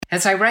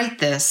As I write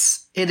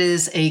this, it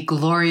is a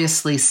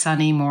gloriously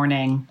sunny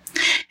morning,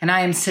 and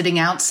I am sitting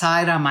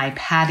outside on my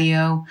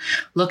patio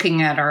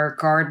looking at our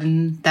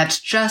garden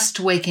that's just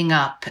waking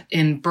up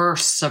in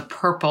bursts of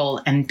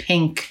purple and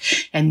pink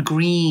and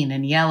green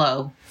and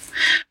yellow.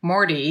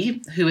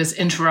 Morty, who has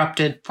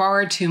interrupted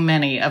far too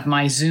many of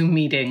my Zoom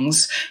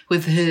meetings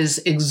with his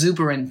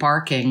exuberant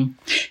barking,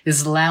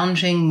 is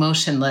lounging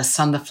motionless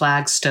on the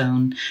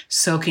flagstone,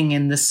 soaking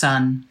in the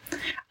sun.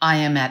 I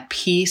am at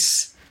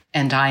peace,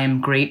 and I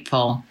am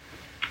grateful.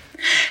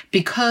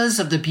 Because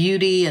of the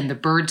beauty and the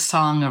bird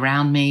song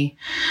around me,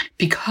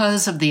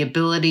 because of the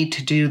ability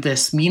to do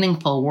this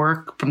meaningful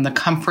work from the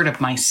comfort of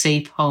my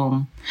safe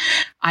home,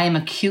 I am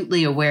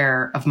acutely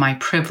aware of my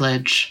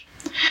privilege.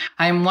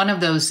 I am one of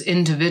those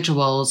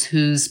individuals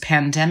whose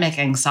pandemic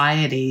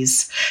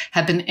anxieties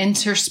have been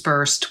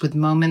interspersed with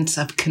moments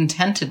of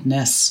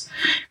contentedness,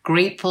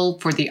 grateful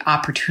for the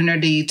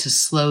opportunity to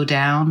slow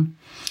down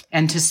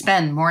and to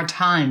spend more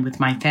time with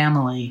my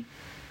family.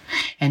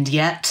 And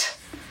yet,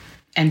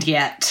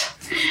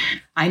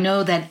 I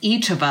know that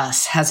each of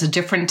us has a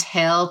different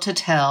tale to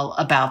tell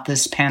about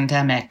this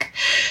pandemic.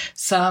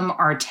 Some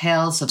are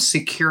tales of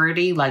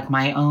security like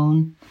my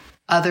own,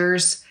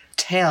 others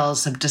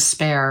tales of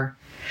despair.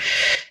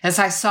 As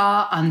I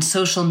saw on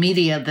social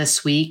media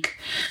this week,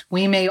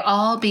 we may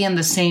all be in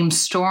the same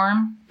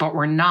storm, but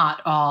we're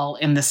not all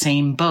in the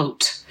same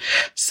boat.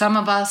 Some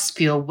of us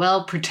feel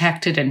well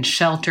protected and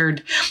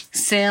sheltered,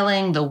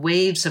 sailing the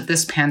waves of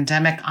this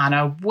pandemic on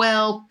a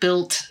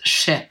well-built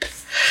ship.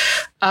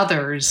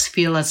 Others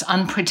feel as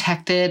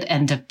unprotected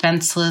and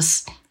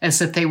defenseless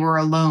as if they were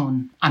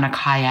alone on a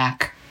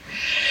kayak.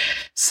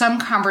 Some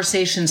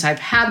conversations I've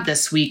had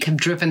this week have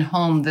driven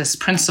home this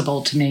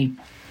principle to me.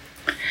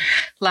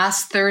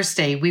 Last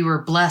Thursday, we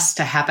were blessed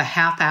to have a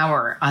half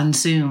hour on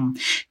Zoom,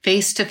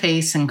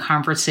 face-to-face in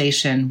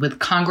conversation with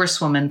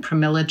Congresswoman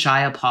Pramila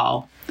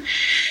Jayapal.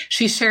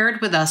 She shared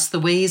with us the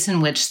ways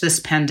in which this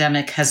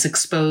pandemic has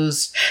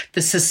exposed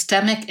the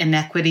systemic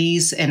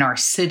inequities in our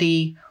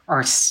city,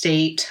 our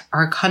state,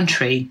 our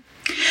country.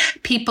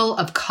 People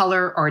of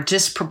color are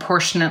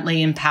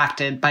disproportionately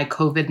impacted by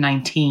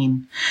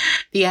COVID-19.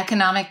 The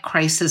economic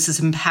crisis is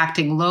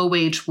impacting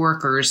low-wage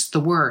workers the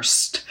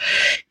worst.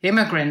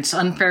 Immigrants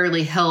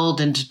unfairly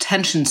held in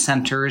detention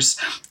centers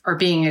are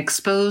being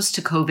exposed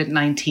to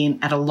COVID-19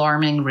 at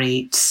alarming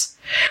rates.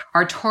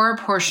 Our Torah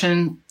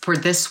portion for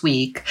this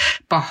week,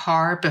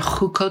 Bahar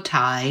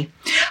Bechukotai,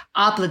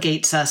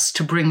 obligates us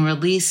to bring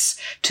release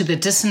to the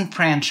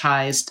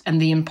disenfranchised and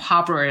the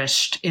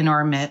impoverished in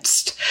our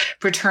midst,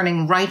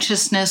 returning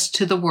righteousness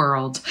to the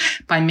world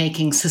by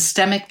making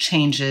systemic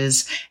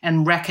changes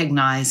and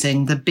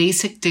recognizing the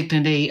basic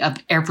dignity of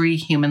every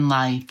human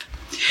life.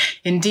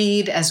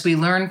 Indeed, as we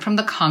learn from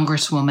the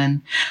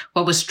Congresswoman,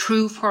 what was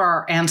true for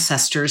our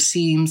ancestors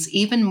seems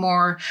even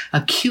more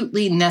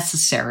acutely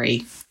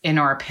necessary in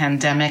our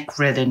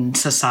pandemic-ridden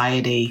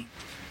society.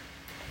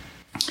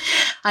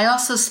 I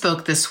also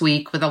spoke this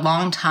week with a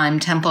longtime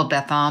Temple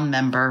Beth Am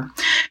member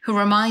who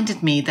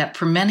reminded me that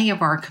for many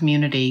of our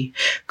community,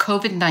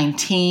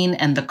 COVID-19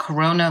 and the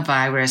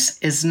coronavirus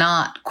is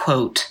not,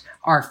 quote,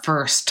 our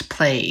first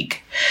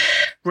plague.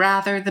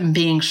 Rather than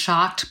being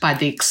shocked by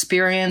the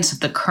experience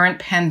of the current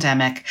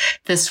pandemic,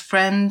 this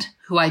friend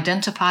who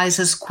identifies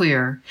as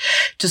queer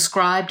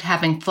described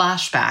having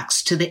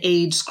flashbacks to the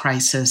AIDS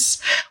crisis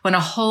when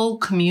a whole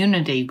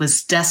community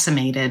was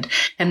decimated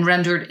and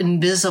rendered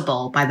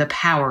invisible by the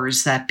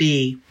powers that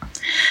be.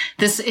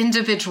 This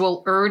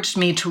individual urged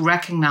me to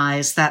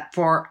recognize that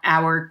for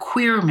our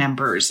queer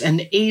members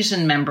and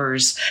Asian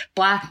members,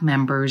 Black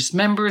members,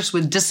 members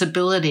with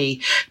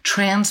disability,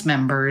 trans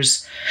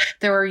members,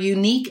 there are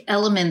unique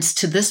elements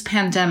to this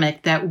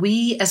pandemic that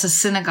we as a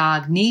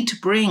synagogue need to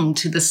bring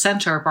to the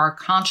center of our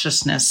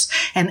consciousness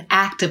and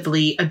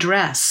actively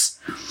address.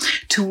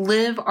 To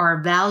live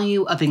our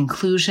value of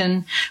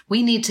inclusion,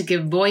 we need to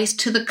give voice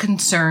to the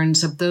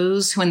concerns of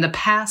those who in the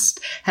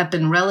past have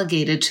been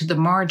relegated to the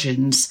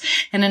margins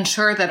and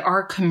ensure that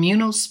our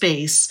communal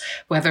space,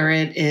 whether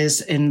it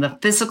is in the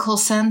physical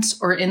sense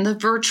or in the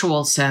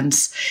virtual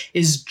sense,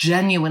 is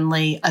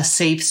genuinely a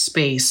safe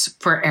space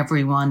for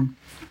everyone.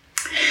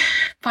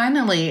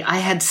 Finally, I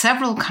had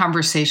several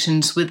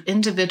conversations with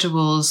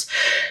individuals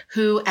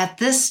who at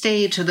this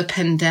stage of the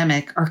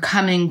pandemic are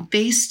coming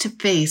face to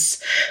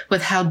face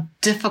with how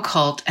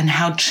difficult and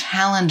how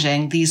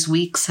challenging these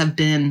weeks have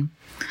been.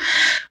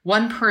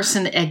 One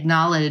person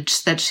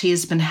acknowledged that she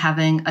has been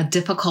having a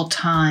difficult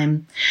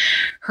time.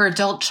 Her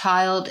adult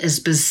child is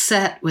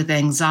beset with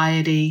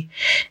anxiety,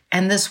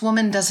 and this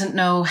woman doesn't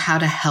know how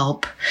to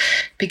help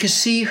because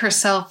she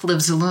herself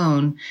lives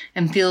alone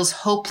and feels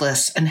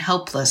hopeless and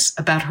helpless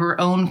about her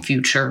own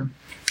future.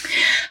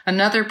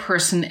 Another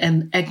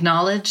person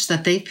acknowledged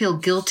that they feel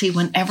guilty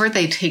whenever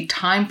they take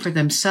time for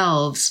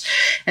themselves,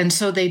 and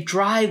so they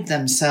drive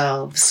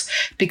themselves,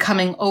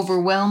 becoming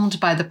overwhelmed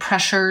by the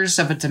pressures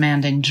of a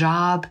demanding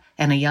job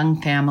and a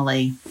young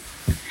family.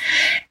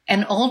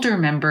 An older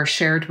member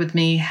shared with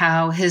me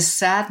how his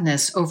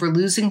sadness over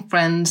losing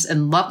friends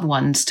and loved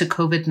ones to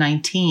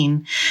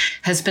COVID-19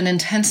 has been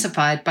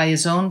intensified by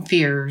his own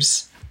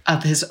fears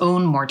of his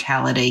own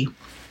mortality.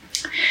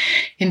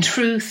 In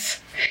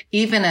truth,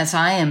 even as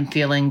I am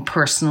feeling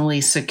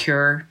personally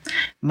secure,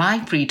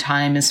 my free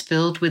time is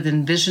filled with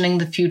envisioning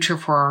the future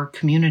for our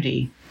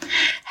community.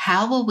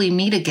 How will we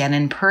meet again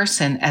in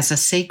person as a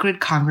sacred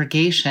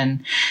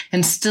congregation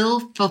and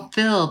still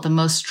fulfill the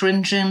most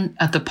stringent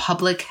of the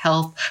public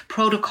health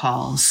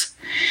protocols?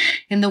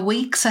 In the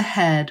weeks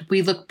ahead,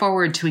 we look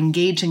forward to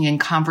engaging in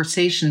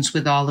conversations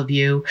with all of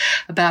you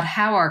about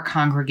how our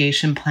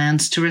congregation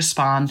plans to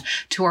respond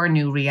to our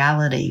new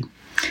reality.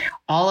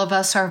 All of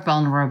us are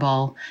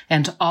vulnerable,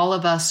 and all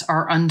of us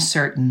are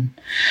uncertain.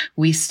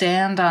 We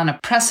stand on a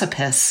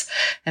precipice,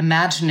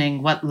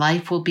 imagining what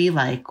life will be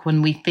like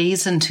when we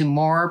phase into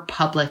more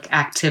public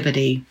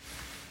activity.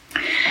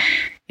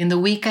 In the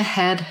week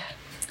ahead,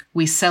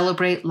 we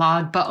celebrate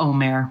Lag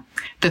BaOmer,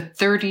 the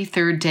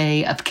 33rd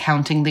day of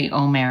counting the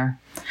Omer.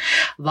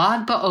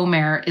 Lag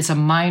BaOmer is a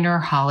minor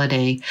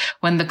holiday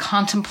when the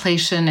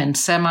contemplation and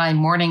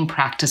semi-mourning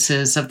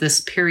practices of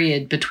this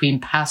period between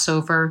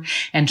Passover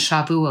and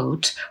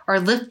Shavuot are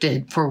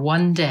lifted for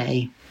one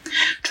day.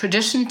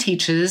 Tradition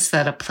teaches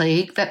that a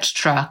plague that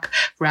struck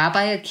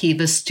Rabbi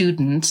Akiva's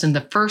students in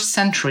the 1st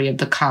century of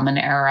the Common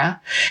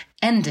Era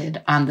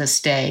ended on this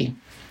day.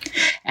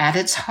 At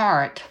its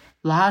heart,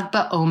 Lag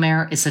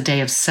BaOmer is a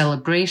day of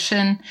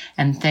celebration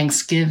and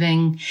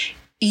thanksgiving,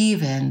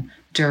 even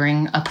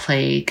during a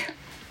plague.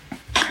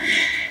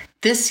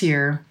 This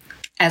year,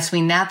 as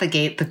we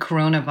navigate the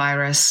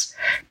coronavirus,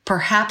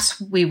 perhaps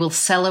we will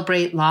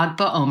celebrate Lag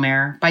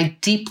BaOmer by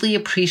deeply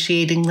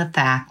appreciating the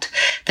fact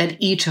that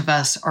each of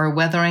us are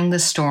weathering the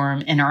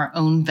storm in our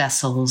own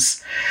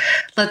vessels.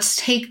 Let's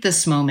take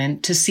this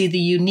moment to see the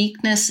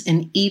uniqueness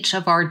in each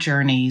of our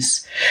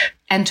journeys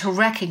and to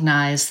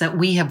recognize that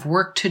we have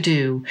work to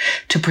do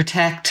to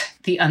protect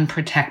the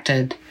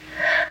unprotected.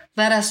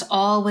 Let us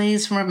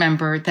always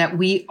remember that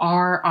we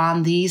are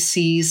on these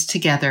seas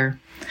together.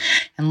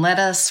 And let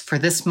us, for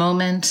this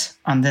moment,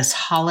 on this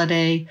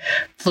holiday,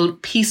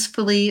 float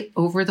peacefully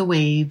over the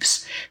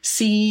waves,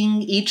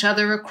 seeing each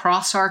other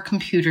across our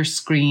computer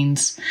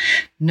screens,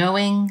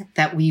 knowing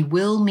that we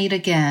will meet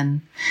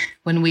again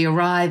when we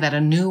arrive at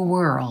a new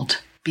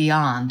world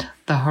beyond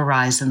the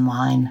horizon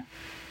line.